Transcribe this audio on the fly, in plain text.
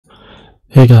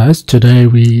Hey guys, today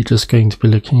we're just going to be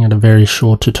looking at a very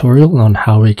short tutorial on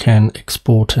how we can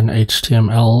export an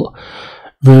HTML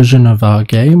version of our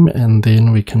game and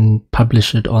then we can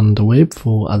publish it on the web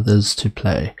for others to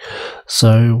play.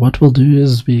 So what we'll do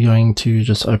is we're going to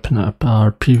just open up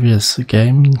our previous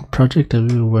game project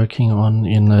that we were working on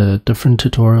in a different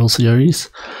tutorial series.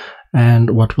 And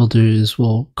what we'll do is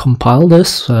we'll compile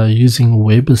this using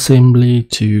WebAssembly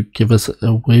to give us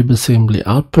a WebAssembly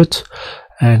output,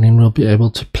 and then we'll be able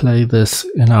to play this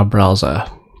in our browser.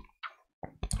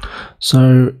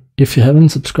 So if you haven't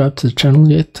subscribed to the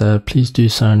channel yet, please do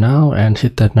so now and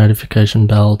hit that notification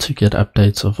bell to get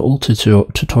updates of all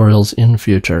tutorials in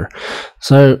future.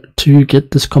 So to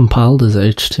get this compiled as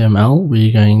HTML,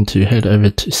 we're going to head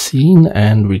over to Scene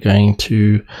and we're going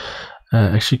to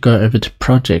actually go over to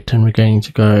Project, and we're going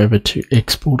to go over to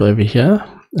Export over here,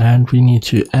 and we need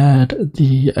to add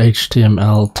the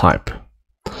HTML type.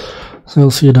 So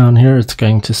you'll see down here it's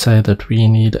going to say that we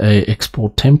need a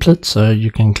export template, so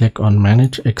you can click on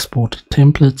Manage Export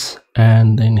Templates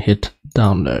and then hit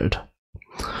Download.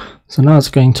 So now it's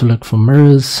going to look for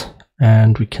mirrors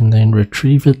and we can then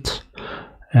retrieve it,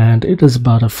 and it is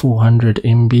about a 400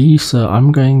 MB, so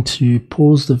I'm going to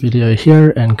pause the video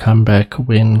here and come back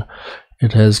when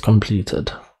it has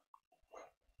completed.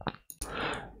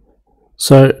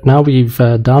 So now we've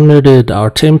downloaded our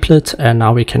template and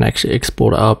now we can actually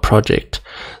export our project.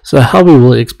 So how we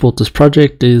will export this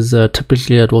project is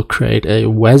typically it will create a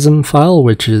WASM file,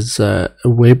 which is a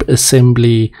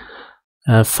WebAssembly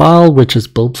file which is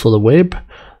built for the web.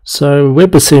 So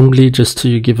WebAssembly, just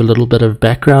to give a little bit of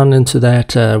background into that,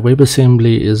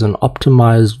 WebAssembly is an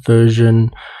optimized version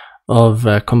of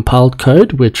compiled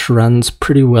code which runs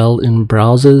pretty well in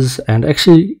browsers and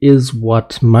actually is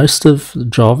what most of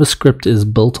JavaScript is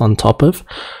built on top of.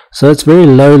 So it's very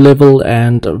low level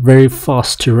and very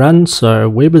fast to run,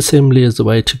 so WebAssembly is the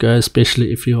way to go,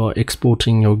 especially if you are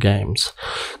exporting your games.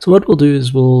 So what we'll do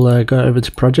is we'll go over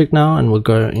to Project now and we'll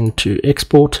go into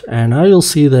Export, and now you'll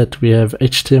see that we have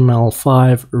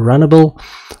HTML5 runnable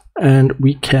and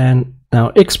we can now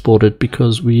export it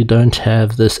because we don't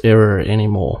have this error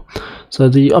anymore. So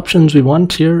the options we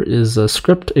want here is a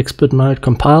script, expert mode,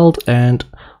 compiled, and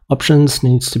options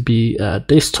needs to be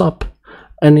desktop.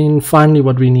 And then finally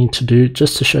what we need to do,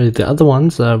 just to show you the other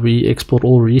ones, we export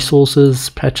all resources,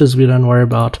 patches we don't worry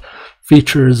about,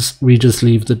 features we just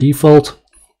leave the default.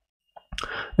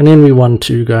 And then we want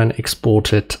to go and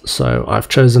export it. So I've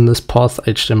chosen this path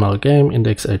HTML game,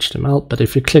 index HTML, but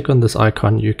if you click on this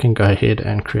icon, you can go ahead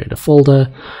and create a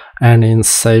folder and then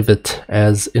save it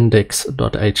as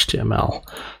index.html.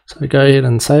 So go ahead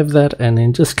and save that and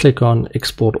then just click on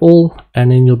export all,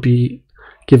 and then you'll be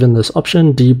given this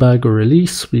option, debug or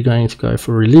release. We're going to go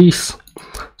for release.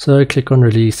 So click on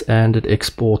release and it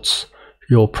exports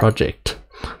your project.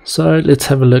 So let's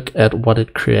have a look at what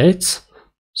it creates.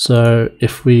 So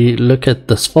if we look at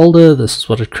this folder, this is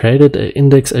what it created: a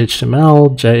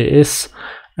index.html, JS,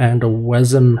 and a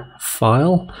WASM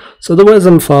file. So the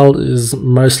WASM file is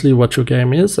mostly what your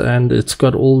game is, and it's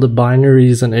got all the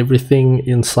binaries and everything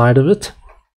inside of it,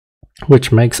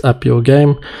 which makes up your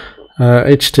game.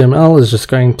 HTML is just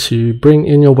going to bring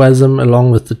in your WASM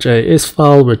along with the JS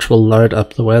file, which will load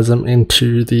up the WASM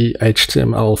into the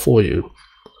HTML for you.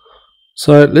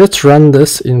 So let's run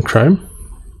this in Chrome.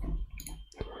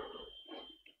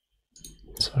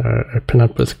 So open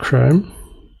up with Chrome.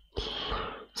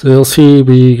 So you'll see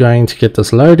we're going to get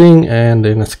this loading and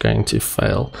then it's going to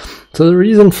fail. So the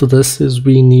reason for this is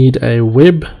we need a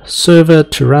web server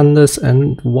to run this,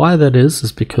 and why that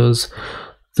is because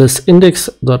this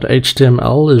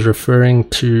index.html is referring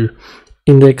to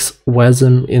index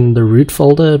WASM in the root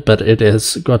folder, but it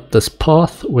has got this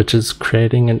path which is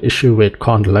creating an issue where it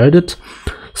can't load it.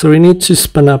 So we need to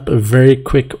spin up a very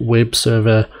quick web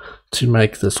server to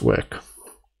make this work.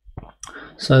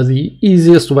 So the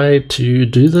easiest way to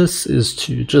do this is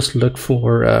to just look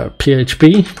for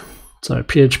PHP. So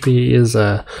PHP is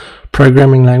a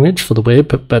programming language for the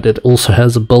web, but it also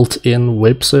has a built-in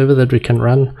web server that we can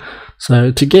run.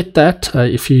 So to get that,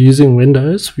 if you're using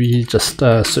Windows, we just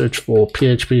search for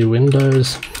PHP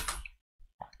Windows,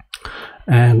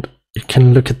 and you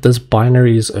can look at this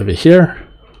binaries over here,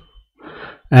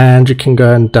 and you can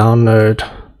go and download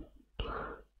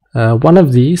one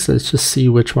of these. Let's just see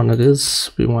which one it is.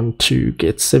 We want to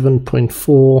get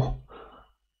 7.4.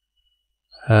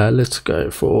 Let's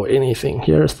go for anything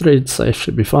here. Thread safe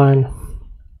should be fine.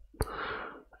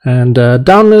 And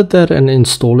download that and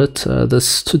install it.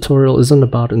 This tutorial isn't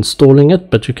about installing it,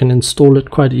 but you can install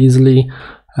it quite easily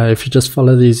if you just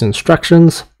follow these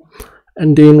instructions.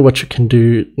 And then what you can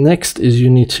do next is you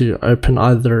need to open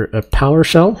either a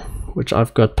PowerShell which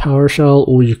I've got PowerShell,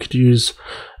 or you could use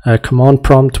a command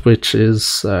prompt, which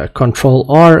is Control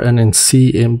R and then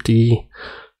CMD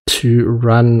to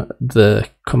run the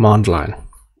command line.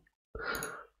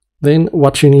 Then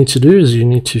what you need to do is you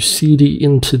need to cd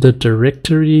into the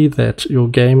directory that your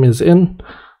game is in.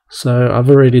 So I've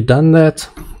already done that,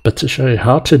 but to show you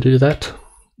how to do that,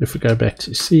 if we go back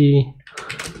to C,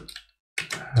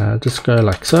 just go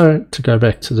like so to go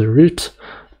back to the root,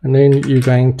 and then you're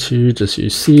going to just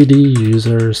use cd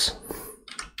users,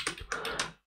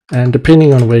 and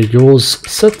depending on where yours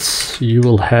sits, you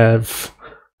will have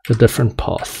a different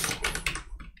path.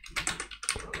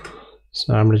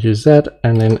 So I'm going to use that,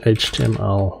 and then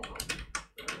HTML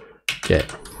game.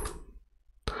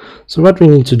 So what we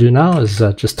need to do now is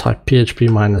just type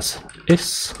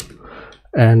php-s,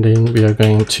 and then we are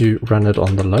going to run it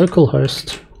on the local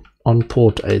host on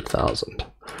port 8000.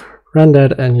 Run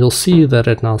that, and you'll see that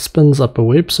it now spins up a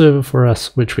web server for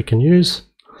us, which we can use.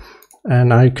 And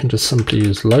now you can just simply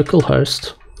use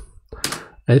localhost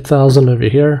 8000 over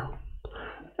here,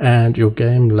 and your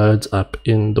game loads up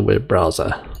in the web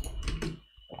browser.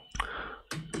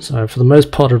 So for the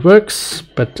most part it works,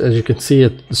 but as you can see,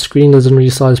 the screen isn't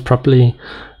resized properly,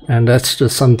 and that's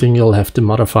just something you'll have to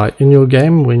modify in your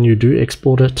game when you do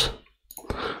export it.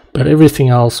 But everything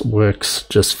else works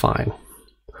just fine.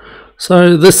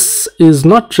 So this is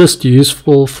not just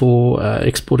useful for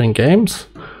exporting games.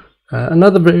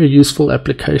 Another very useful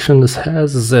application this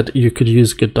has is that you could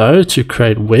use Godot to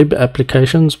create web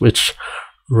applications which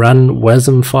run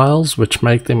WASM files, which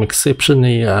make them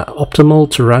exceptionally optimal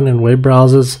to run in web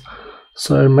browsers.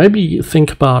 So maybe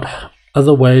think about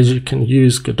other ways you can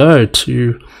use Godot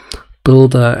to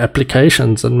build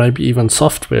applications and maybe even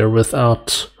software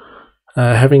without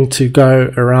having to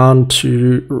go around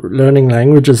to learning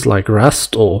languages like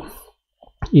Rust, or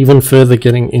even further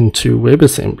getting into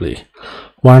WebAssembly.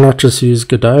 Why not just use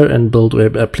Godot and build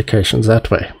web applications that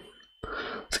way?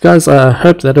 So guys, I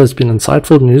hope that has been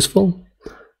insightful and useful.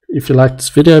 If you liked this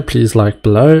video, please like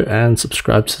below and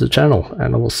subscribe to the channel,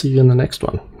 and I will see you in the next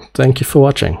one. Thank you for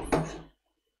watching.